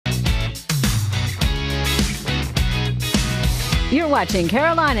You're watching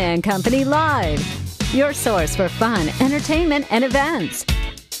Carolina and Company Live, your source for fun, entertainment, and events.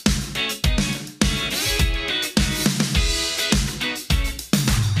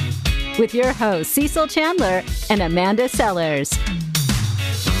 With your hosts, Cecil Chandler and Amanda Sellers.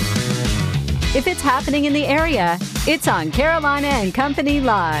 If it's happening in the area, it's on Carolina and Company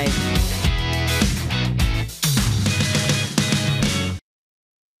Live.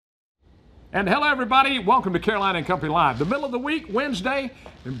 And hello, everybody. Welcome to Carolina and Company Live. The middle of the week, Wednesday,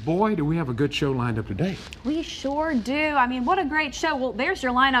 and boy, do we have a good show lined up today. We sure do. I mean, what a great show. Well, there's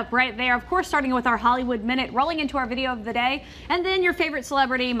your lineup right there. Of course, starting with our Hollywood Minute, rolling into our video of the day, and then your favorite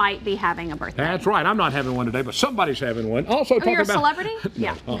celebrity might be having a birthday. That's right. I'm not having one today, but somebody's having one. Also, talking about... you're a celebrity?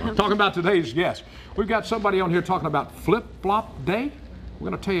 Yeah. Talking about today's guest. We've got somebody on here talking about Flip Flop Day. We're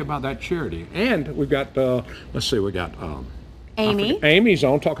going to tell you about that charity. And we've got, let's see, we got... Amy. Amy's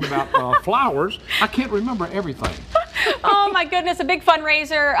on talking about flowers. I can't remember everything. Oh my goodness, a big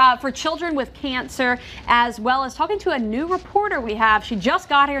fundraiser for children with cancer, as well as talking to a new reporter we have. She just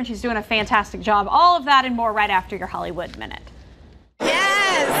got here and she's doing a fantastic job. All of that and more right after your Hollywood Minute.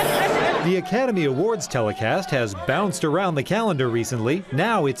 Yes! The Academy Awards telecast has bounced around the calendar recently.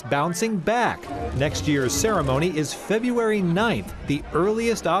 Now it's bouncing back. Next year's ceremony is February 9th, the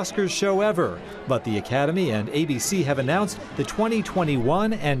earliest Oscars show ever. But the Academy and ABC have announced the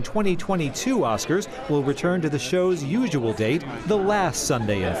 2021 and 2022 Oscars will return to the show's usual date, the last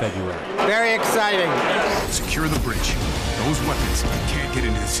Sunday in February. Very exciting. Secure the bridge. Those weapons can't get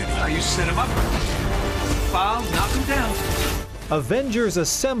into the city. Now you set them up. Bob, knock them down. Avengers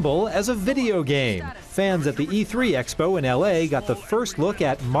Assemble as a video game. Fans at the E3 Expo in LA got the first look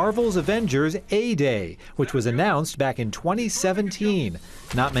at Marvel's Avengers A-Day, which was announced back in 2017.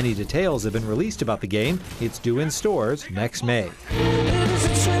 Not many details have been released about the game. It's due in stores next May.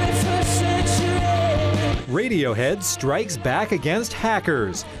 Radiohead strikes back against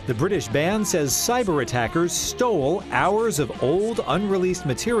hackers. The British band says cyber attackers stole hours of old, unreleased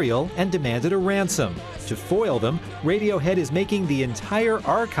material and demanded a ransom. To foil them, Radiohead is making the entire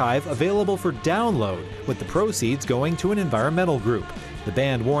archive available for download, with the proceeds going to an environmental group. The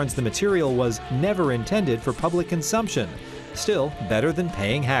band warns the material was never intended for public consumption. Still, better than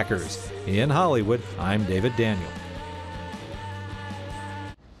paying hackers. In Hollywood, I'm David Daniel.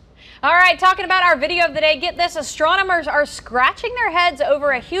 All right, talking about our video of the day, get this, astronomers are scratching their heads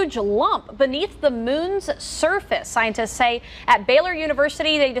over a huge lump beneath the moon's surface. Scientists say at Baylor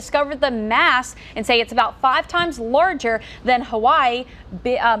University they discovered the mass and say it's about 5 times larger than Hawaii,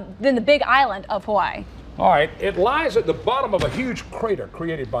 than the big island of Hawaii. All right, it lies at the bottom of a huge crater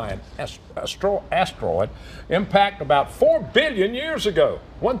created by an asteroid impact about 4 billion years ago.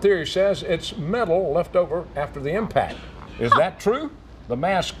 One theory says it's metal left over after the impact. Is that true? The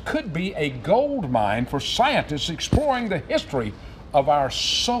mass could be a gold mine for scientists exploring the history of our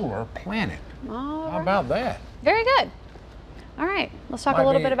solar planet. How about that? Very good. All right, let's talk a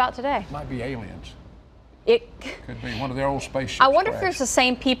little bit about today. Might be aliens. It could be one of their old spaceships. I wonder if there's the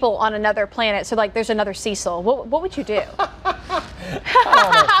same people on another planet. So, like, there's another Cecil. What would you do?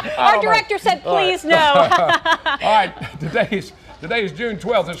 Our director said, please no. All right, today is June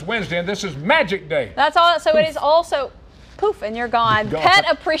 12th. It's Wednesday, and this is Magic Day. That's all. So it is also... poof, and you're gone. Pet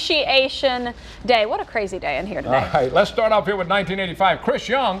Appreciation Day. What a crazy day in here today. All right, let's start off here with 1985. Chris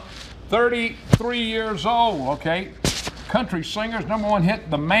Young, 33 years old, okay. Country singer's #1 hit,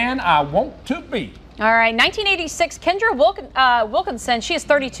 The Man I Want to Be. All right, 1986, Kendra Wilkinson, she is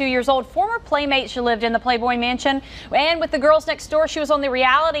 32 years old, former playmate. She lived in the Playboy Mansion. And with the Girls Next Door, she was on the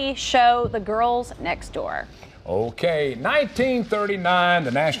reality show, The Girls Next Door. Okay, 1939,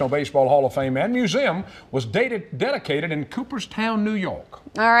 the National Baseball Hall of Fame and Museum was dedicated in Cooperstown, New York.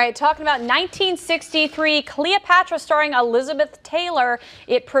 All right, talking about 1963, Cleopatra starring Elizabeth Taylor.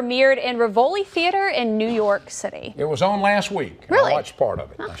 It premiered in Rivoli Theater in New York City. It was on last week. Really? I watched part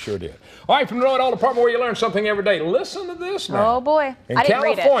of it. I sure did. All right, from the Know It All department where you learn something every day. Listen to this now. Oh boy, in I didn't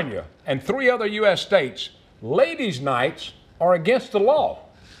read it. California and 3 other U.S. states, ladies' nights are against the law.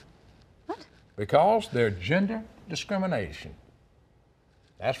 Because they're gender discrimination.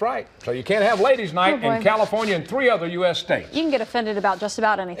 That's right. So you can't have ladies' night in California and 3 other U.S. states. You can get offended about just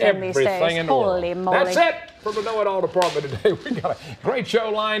about anything these days. Everything in the world. Holy moly. That's it for the Know It All department today. We got a great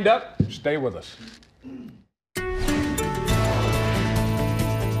show lined up. Stay with us.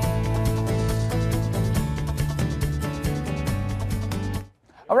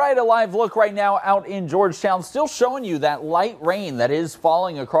 All right, a live look right now out in Georgetown, still showing you that light rain that is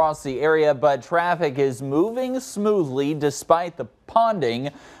falling across the area, but traffic is moving smoothly despite the ponding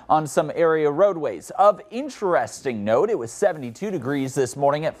on some area roadways. Of interesting note, it was 72 degrees this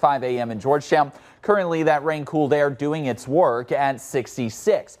morning at 5 a.m. in Georgetown. Currently, that rain cooled air doing its work at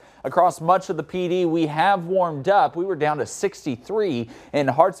 66. Across much of the PD, we have warmed up. We were down to 63 in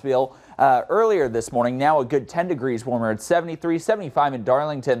Hartsville earlier this morning. Now a good 10 degrees warmer at 73, 75 in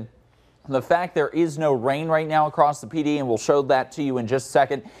Darlington. The fact there is no rain right now across the PD, and we'll show that to you in just a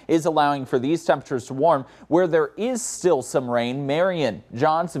second, is allowing for these temperatures to warm. Where there is still some rain, Marion,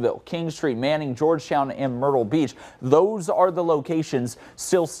 Johnsonville, King Street, Manning, Georgetown, and Myrtle Beach. Those are the locations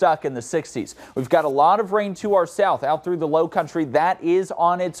still stuck in the 60s. We've got a lot of rain to our south out through the low country. That is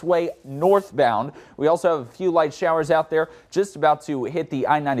on its way northbound. We also have a few light showers out there just about to hit the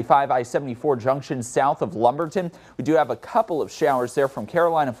I-95, I-74 junction south of Lumberton. We do have a couple of showers there from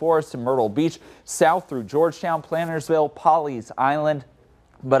Carolina Forest to Myrtle Beach, south through Georgetown, Plantersville, Pawleys Island.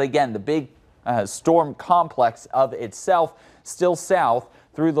 But again, the big storm complex of itself still south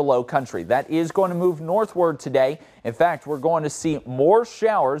through the low country. That is going to move northward today. In fact, we're going to see more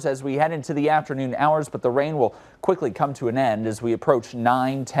showers as we head into the afternoon hours, but the rain will quickly come to an end as we approach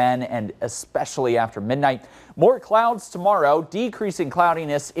 9, 10, and especially after midnight. More clouds tomorrow, decreasing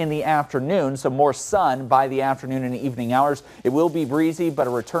cloudiness in the afternoon, so more sun by the afternoon and evening hours. It will be breezy, but a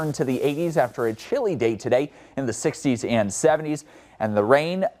return to the 80s after a chilly day today in the 60s and 70s. And the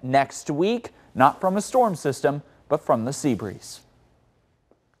rain next week, not from a storm system, but from the sea breeze.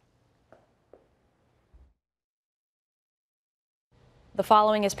 The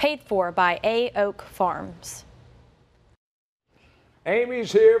following is paid for by A Oak Farms.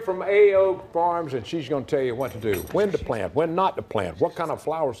 Amy's here from A Oak Farms, and she's going to tell you what to do, when to plant, when not to plant, what kind of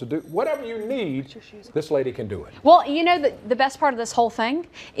flowers to do. Whatever you need, this lady can do it. Well, you know, the best part of this whole thing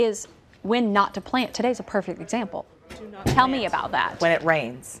is when not to plant. Today's a perfect example. Tell me about that. When it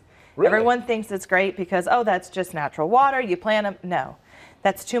rains. Really? Everyone thinks it's great because, oh, that's just natural water. You plant them. No,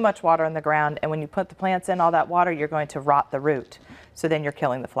 that's too much water in the ground. And when you put the plants in all that water, you're going to rot the root. So then you're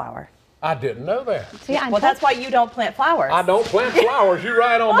killing the flower. I didn't know that. See, well, that's why you don't plant flowers. I don't plant flowers. You're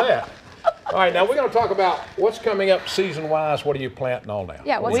right on that. All right, now we're going to talk about what's coming up season-wise. What are you planting all now?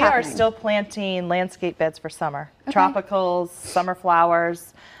 Yeah, what's we happening? are still planting landscape beds for summer. Okay. Tropicals, summer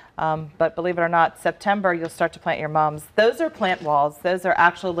flowers. But believe it or not, September, you'll start to plant your mums. Those are plant walls. Those are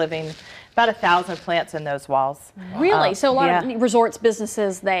actually living, about 1,000 plants in those walls. Really? So a lot of resorts,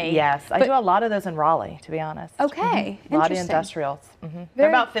 businesses, they... Yes, I do a lot of those in Raleigh, to be honest. Okay, A lot of industrials. They're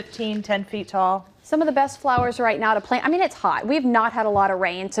about 15, 10 feet tall. Some of the best flowers right now to plant. I mean, it's hot. We've not had a lot of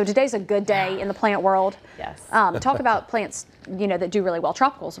rain, so today's a good day in the plant world. Yes. Talk about plants, you know, that do really well.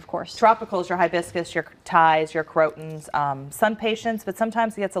 Tropicals, of course. Tropicals, your hibiscus, your ties, your crotons, sun patience, but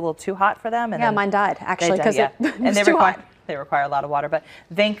sometimes it gets a little too hot for them. And yeah, mine died, actually, because it was too hot. They require a lot of water, but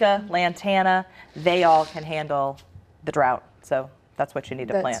vinca, lantana, they all can handle the drought. So that's what you need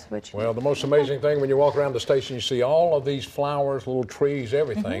to plant. Well, the most amazing thing when you walk around the station, you see all of these flowers, little trees,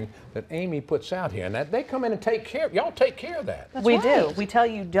 everything that Amy puts out here. And that they come in and take care of. Y'all take care of that. We do. We tell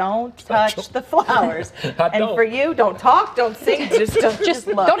you don't touch the flowers. And for you, don't talk, don't sing, just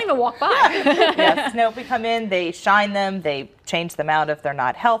look. Don't even walk by. Yes. No, if we come in, they shine them, they change them out if they're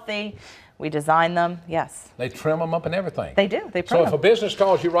not healthy. We design them, yes. They trim them up and everything. They do. They prune them. So if a business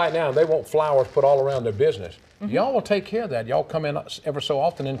calls you right now and they want flowers put all around their business, y'all will take care of that. Y'all come in ever so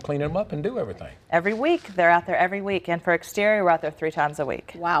often and clean them up and do everything. Every week. They're out there every week. And for exterior, we're out there 3 times a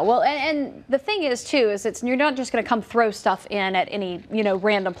week. Wow. Well, and the thing is, too, is you're not just going to come throw stuff in at any,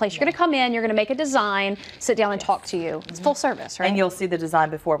 random place. You're going to come in, you're going to make a design, sit down and talk to you. It's full service, right? And you'll see the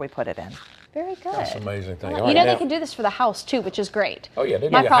design before we put it in. Very good. That's an amazing thing. Right, they can do this for the house, too, which is great. Oh, yeah.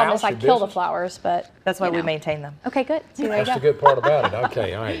 My problem is I kill the flowers, but... That's why we maintain them. Okay, good. See, that's the good part about it.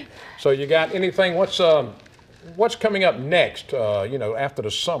 Okay, all right. So you got anything, what's coming up next, after the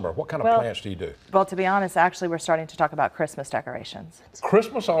summer? What kind of plants do you do? Well, to be honest, actually, we're starting to talk about Christmas decorations.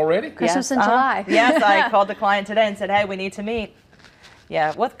 Christmas already? Christmas in July. Yes, I called the client today and said, hey, we need to meet.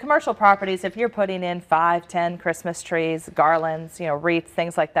 Yeah, with commercial properties, if you're putting in 5, 10 Christmas trees, garlands, wreaths,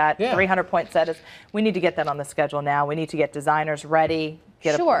 things like that, 300 poinsettias, we need to get that on the schedule now. We need to get designers ready.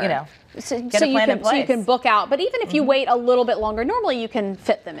 Get a plan in place. So you can book out. But even if you wait a little bit longer, normally you can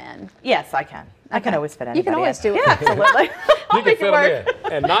fit them in. Yes, I can. I can always fit anybody You can always do it. Yeah, absolutely. You can fit them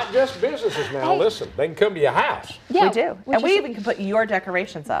in. And not just businesses now. Hey. Listen, they can come to your house. Yeah, we do. And we even can put your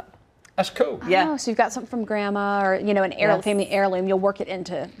decorations up. That's cool. Yeah. Oh, so you've got something from grandma or, you know, an heirloom, Yes. family heirloom. You'll work it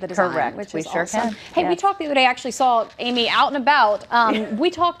into the design, Correct. which We is sure awesome. can. Hey, we Yes. talked the other day, actually saw Amy out and about.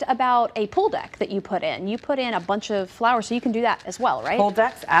 We talked about a pool deck that you put in. You put in a bunch of flowers, so you can do that as well, right? Pool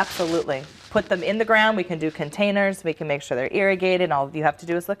decks, absolutely. Put them in the ground. We can do containers. We can make sure they're irrigated. All you have to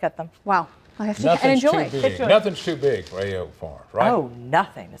do is look at them. Wow. I have to Nothing's and enjoy. too big. Nothing's too big for A. Oak Farms, right? Oh,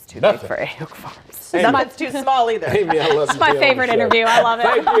 nothing is too Nothing. big for A. Oak Farms. Amy. Nothing's too small either. Amy, I love It's my favorite interview. I love it.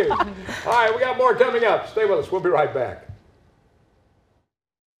 Thank you. All right, we got more coming up. Stay with us. We'll be right back.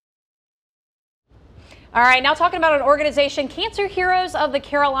 All right, now talking about an organization, Cancer Heroes of the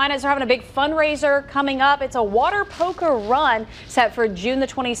Carolinas are having a big fundraiser coming up. It's a water poker run set for June the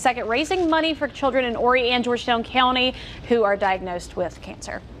 22nd, raising money for children in Horry and Georgetown County who are diagnosed with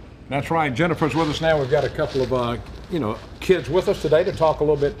cancer. That's right. Jennifer's with us now. We've got a couple of, kids with us today to talk a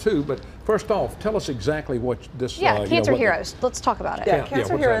little bit too. But first off, tell us exactly what this. Yeah, Cancer Heroes. Let's talk about it. Yeah,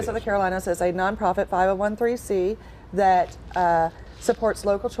 Cancer Heroes of the Carolinas is a nonprofit 501(c) that supports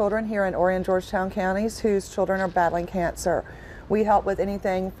local children here in Horry and Georgetown counties whose children are battling cancer. We help with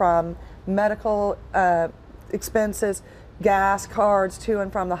anything from medical expenses, gas cards to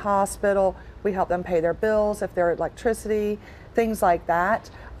and from the hospital. We help them pay their bills, if they're electricity, things like that.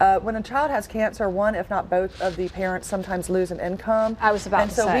 When a child has cancer, one, if not both of the parents sometimes lose an income. I was about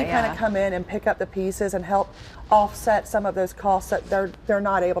and to so say, we kind of come in and pick up the pieces and help offset some of those costs that they're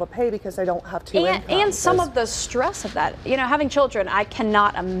not able to pay because they don't have two incomes. And some of the stress of that. You know, having children, I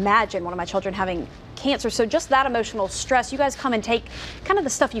cannot imagine one of my children having cancer. So just that emotional stress, you guys come and take kind of the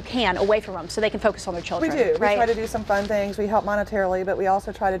stuff you can away from them so they can focus on their children. We do. Right? We try to do some fun things. We help monetarily, but we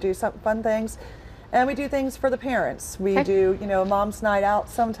also try to do some fun things. And we do things for the parents. We do, a mom's night out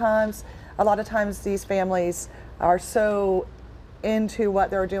sometimes. A lot of times these families are so into what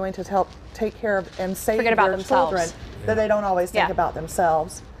they're doing to help take care of and save their children that they don't always think about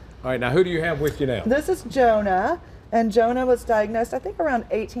themselves. All right, now who do you have with you now? This is Jonah, and Jonah was diagnosed, I think, around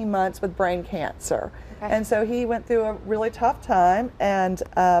 18 months with brain cancer. Okay. And so he went through a really tough time, and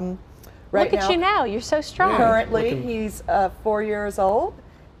Look at you now, you're so strong. Currently, he's 4 years old.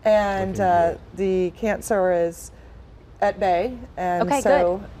 And the cancer is at bay, and okay,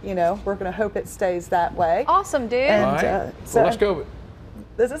 so we're going to hope it stays that way. Awesome, dude. And, all right. So let's go.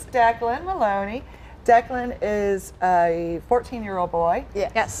 This is Declan Maloney. Declan is a 14-year-old boy.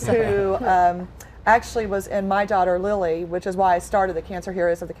 Yes. Who actually was in my daughter Lily, which is why I started the Cancer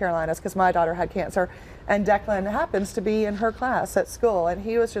Heroes of the Carolinas, because my daughter had cancer, and Declan happens to be in her class at school, and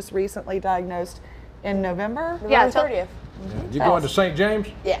he was just recently diagnosed in November. Yeah, 30th. Yeah. You going to St. James?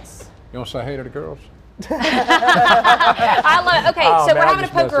 Yes. You want to say hey to the girls? I love it. Okay, so man, we're having a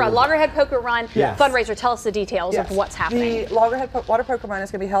just messing poker run, with you. Loggerhead Poker Run Yes. fundraiser. Tell us the details of what's happening. The Loggerhead Water Poker Run is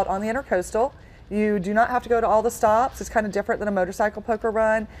going to be held on the Intercoastal. You do not have to go to all the stops. It's kind of different than a motorcycle poker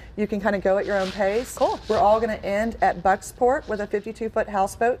run. You can kind of go at your own pace. Cool. We're all going to end at Bucksport with a 52-foot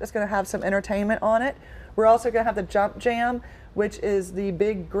houseboat that's going to have some entertainment on it. We're also going to have the Jump Jam, which is the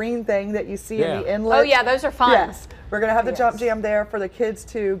big green thing that you see in the inlet. Oh yeah, those are fun. Yes. We're going to have the Jump Jam there for the kids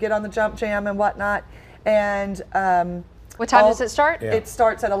to get on the Jump Jam and whatnot. And what time does it start? It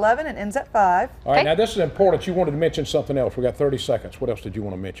starts at 11 and ends at 5. All right, now this is important. You wanted to mention something else. We got 30 seconds. What else did you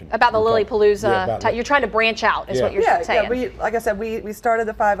want to mention? About the Lilypalooza. Yeah, You're trying to branch out, is what you're saying. Yeah, like I said, we started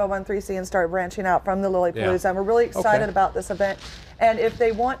the 501(c) and started branching out from the Lilypalooza, and we're really excited about this event. And if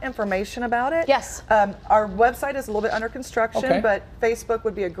they want information about it, yes, our website is a little bit under construction, but Facebook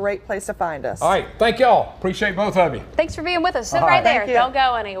would be a great place to find us. All right, thank y'all. Appreciate both of you. Thanks for being with us. Sit All right right. there. Thank you. Don't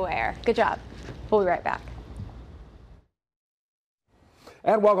go anywhere. Good job. We'll be right back.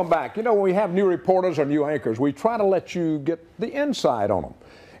 And welcome back. You know, when we have new reporters or new anchors, we try to let you get the inside on them.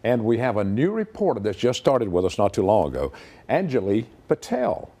 And we have a new reporter that's just started with us not too long ago, Anjali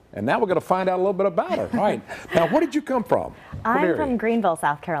Patel. And now we're going to find out a little bit about her. All right. Now, where did you come from? I'm from Greenville,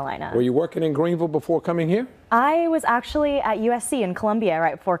 South Carolina. Were you working in Greenville before coming here? I was actually at USC in Columbia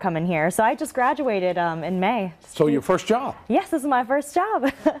right before coming here. So I just graduated in May. So your first job? Yes, this is my first job.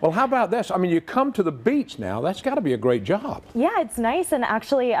 Well, how about this? I mean, you come to the beach now. That's got to be a great job. Yeah, it's nice. And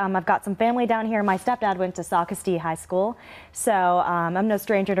actually, I've got some family down here. My stepdad went to Socastee High School. So I'm no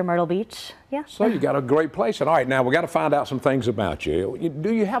stranger to Myrtle Beach. Yeah. So you got a great place. And all right, now we got to find out some things about you.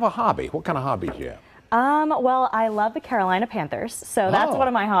 Do you have a hobby? What kind of hobbies do you have? Well, I love the Carolina Panthers, so that's one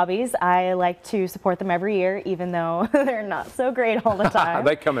of my hobbies. I like to support them every year, even though they're not so great all the time.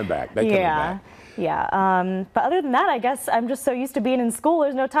 They're coming back. They're coming back. Yeah. But other than that, I guess I'm just so used to being in school,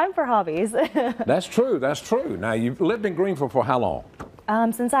 there's no time for hobbies. That's true. That's true. Now, you've lived in Greenville for how long?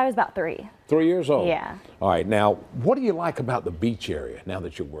 Since I was about 3. 3 years old? Yeah. All right. Now, what do you like about the beach area now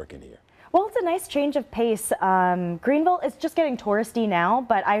that you're working here? Well, it's a nice change of pace. Greenville is just getting touristy now,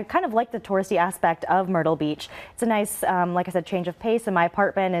 but I kind of like the touristy aspect of Myrtle Beach. It's a nice, like I said, change of pace, and my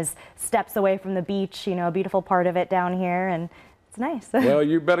apartment is steps away from the beach, you know, a beautiful part of it down here, and it's nice. Well,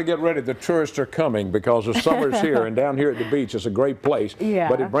 you better get ready. The tourists are coming because the summer's here, and down here at the beach is a great place. Yeah.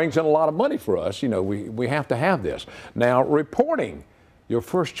 But it brings in a lot of money for us. You know, we have to have this. Now, reporting. Your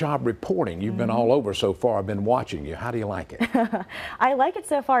first job reporting, you've been all over so far. I've been watching you. How do you like it? I like it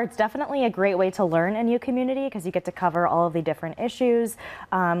so far. It's definitely a great way to learn a new community because you get to cover all of the different issues.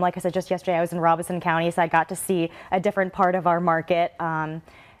 Like I said, just yesterday I was in Robeson County, so I got to see a different part of our market. And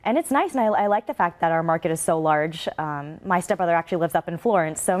it's nice, and I like the fact that our market is so large. My stepbrother actually lives up in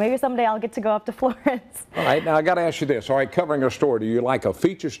Florence, so maybe someday I'll get to go up to Florence. All right, now I got to ask you this. All right, covering a story, do you like a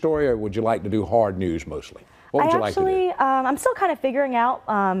feature story or would you like to do hard news mostly? What would you like to do? I'm still kind of figuring out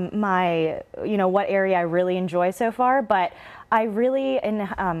what area I really enjoy so far, but I really, in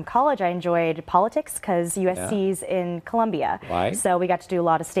college, I enjoyed politics because USC's in Columbia. Right. So we got to do a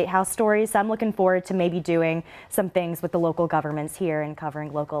lot of state house stories. So I'm looking forward to maybe doing some things with the local governments here and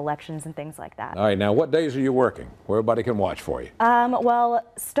covering local elections and things like that. All right, now what days are you working where everybody can watch for you? Well,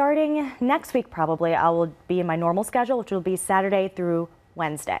 starting next week probably, I will be in my normal schedule, which will be Saturday through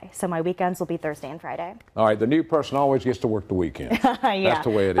Wednesday. So my weekends will be Thursday and Friday. All right, the new person always gets to work the weekend. Yeah. That's the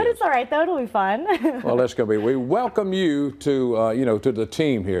way it is. But it's all right, though. It'll be fun. Well, that's going to be. We welcome you to, to the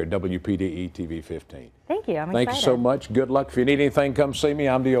team here at WPDE TV 15. Thank you. I'm excited. Thank you so much. Good luck. If you need anything, come see me.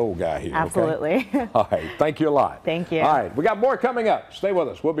 I'm the old guy here. Absolutely. Okay? All right. Thank you a lot. Thank you. All right. We got more coming up. Stay with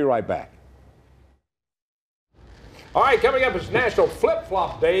us. We'll be right back. All right, coming up is National Flip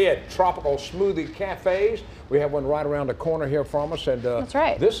Flop Day at Tropical Smoothie Cafes. We have one right around the corner here from us, and that's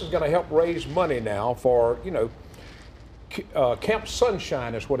right. This is going to help raise money now for, Camp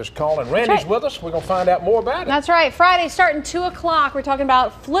Sunshine is what it's called. And Randy's with us. We're going to find out more about it. That's right. Friday starting 2 o'clock. We're talking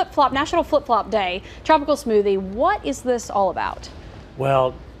about Flip Flop, National Flip Flop Day, Tropical Smoothie. What is this all about?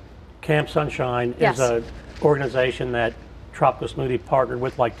 Well, Camp Sunshine is an organization that Tropical Smoothie partnered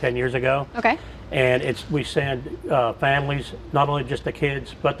with like 10 years ago. Okay. And we send families, not only just the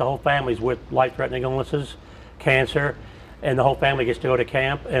kids, but the whole families with life-threatening illnesses, cancer, and the whole family gets to go to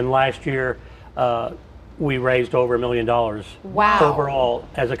camp. And last year, we raised over $1 million overall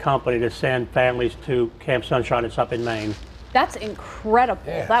as a company to send families to Camp Sunshine. It's up in Maine. That's incredible.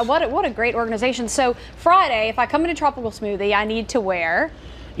 Yes. What a great organization. So Friday, if I come into Tropical Smoothie, I need to wear?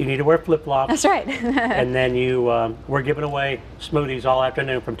 You need to wear flip-flops. That's right. And then we're giving away smoothies all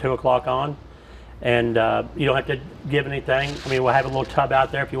afternoon from 2 o'clock on. And you don't have to give anything. I mean, we'll have a little tub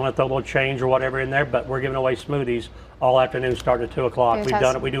out there if you want to throw a little change or whatever in there, but we're giving away smoothies all afternoon starting at 2 o'clock. Fantastic. We've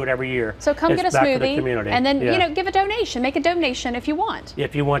done it. We do it every year. So come get a back to the smoothie community. and then, give a donation. Make a donation if you want.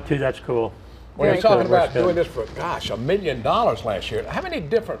 If you want to, that's cool. We're talking about doing this for, $1 million last year. How many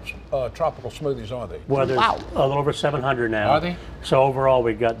different tropical smoothies are there? Well, there's a little over 700 now. Are they? So overall,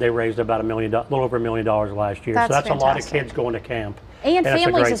 they raised about a little over $1 million last year. That's so that's fantastic. a lot of kids going to camp. And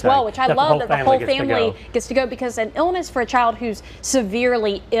families as well, which I love that the whole family gets to go, because an illness for a child who's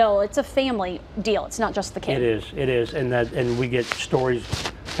severely ill, it's a family deal. It's not just the kid. It is, and we get stories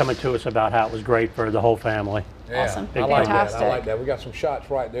coming to us about how it was great for the whole family. Yeah, awesome. I like Fantastic. that. I like that. We got some shots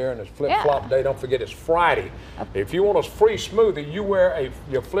right there, and it's Flip Flop Day. Don't forget, it's Friday. If you want a free smoothie, you wear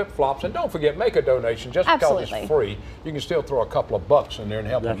your flip flops, and don't forget, make a donation. Just because it's free, you can still throw a couple of bucks in there and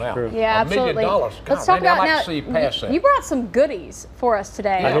help them out. True. Yeah, $1 million. absolutely. God, Let's talk Randy, about I'd like now. to see you pass that. You brought some goodies for us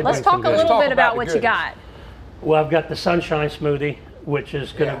today. I did Let's bring talk some a little goodies. bit about what you goodies. got. Well, I've got the Sunshine Smoothie, which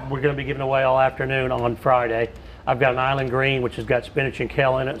is we're going to be giving away all afternoon on Friday. I've got an Island Green, which has got spinach and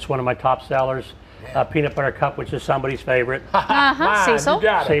kale in it. It's one of my top sellers. Peanut butter cup, which is somebody's favorite. Cecil.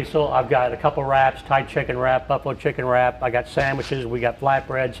 Cecil. I've got a couple wraps, Thai chicken wrap, buffalo chicken wrap. I got sandwiches. We got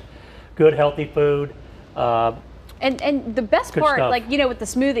flatbreads. Good healthy food. And the best part, stuff. with the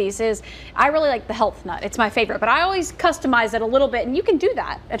smoothies is I really like the health nut. It's my favorite, but I always customize it a little bit, and you can do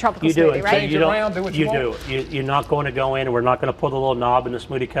that at Tropical Smoothie, right? Change it around, do what you want. You're not going to go in, and we're not going to pull the little knob and the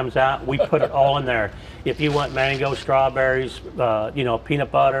smoothie comes out. We put it all in there. If you want mango, strawberries,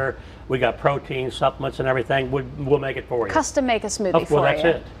 peanut butter, we got protein, supplements, and everything. We'll make it for you. Custom make a smoothie for you. That's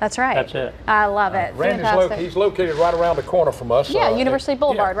it. That's right. That's it. I love it. Randy's he's located right around the corner from us. Yeah, University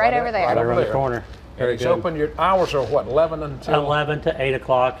Boulevard, right over there. Right around the corner. And it's open. Your hours are what? 11 until 11 to 8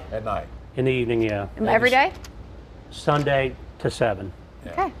 o'clock at night. In the evening, yeah. Every day? Sunday to 7.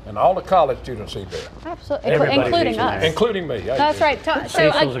 Yeah. Okay. And all the college students eat there. Absolutely, Everybody including eats us. there. Including me. That's right. So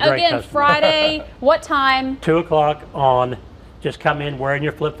Cecil's a great again, customer. Friday, what time? 2 o'clock on. Just come in wearing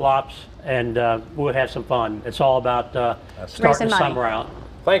your flip-flops, and we'll have some fun. It's all about starting the summer out.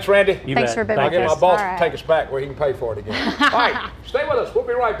 Thanks, Randy. Thanks for being I'll with get us. my boss All right. to take us back where he can pay for it again. All right, stay with us. We'll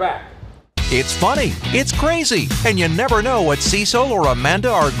be right back. It's funny, it's crazy, and you never know what Cecil or Amanda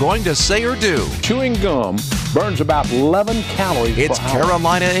are going to say or do. Chewing gum burns about 11 calories It's per hour.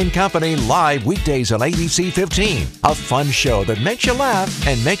 Carolina and Company live weekdays on ABC 15. A fun show that makes you laugh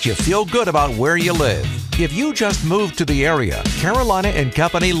and makes you feel good about where you live. If you just moved to the area, Carolina and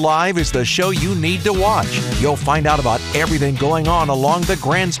Company Live is the show you need to watch. You'll find out about everything going on along the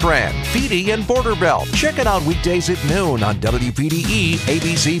Grand Strand, Feedy, and Border Belt. Check it out weekdays at noon on WPDE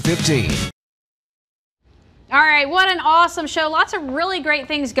ABC 15. All right, what an awesome show. Lots of really great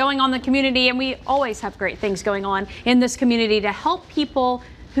things going on in the community, and we always have great things going on in this community to help people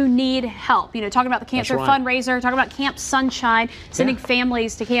who need help. You know, talking about the cancer fundraiser, talking about Camp Sunshine, sending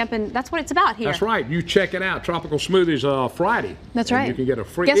families to camp, and that's what it's about here. That's right. You check it out. Tropical Smoothies Friday. That's right. You can get a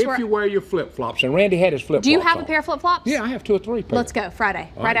free if you wear your flip-flops. And Randy had his flip-flops. Do you have on. a pair of flip-flops? Yeah, I have 2 or 3 pairs. Let's go Friday,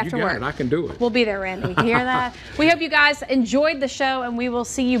 right after you got work. it. I can do it. We'll be there, Randy. You hear that? We hope you guys enjoyed the show, and we will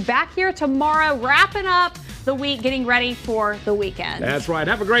see you back here tomorrow, wrapping up the week, getting ready for the weekend. That's right.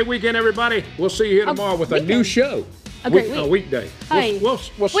 Have a great weekend, everybody. We'll see you here tomorrow with a new show. A great week. A weekday. Hey,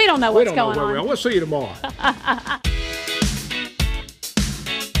 we don't know what's going on. We'll see you tomorrow.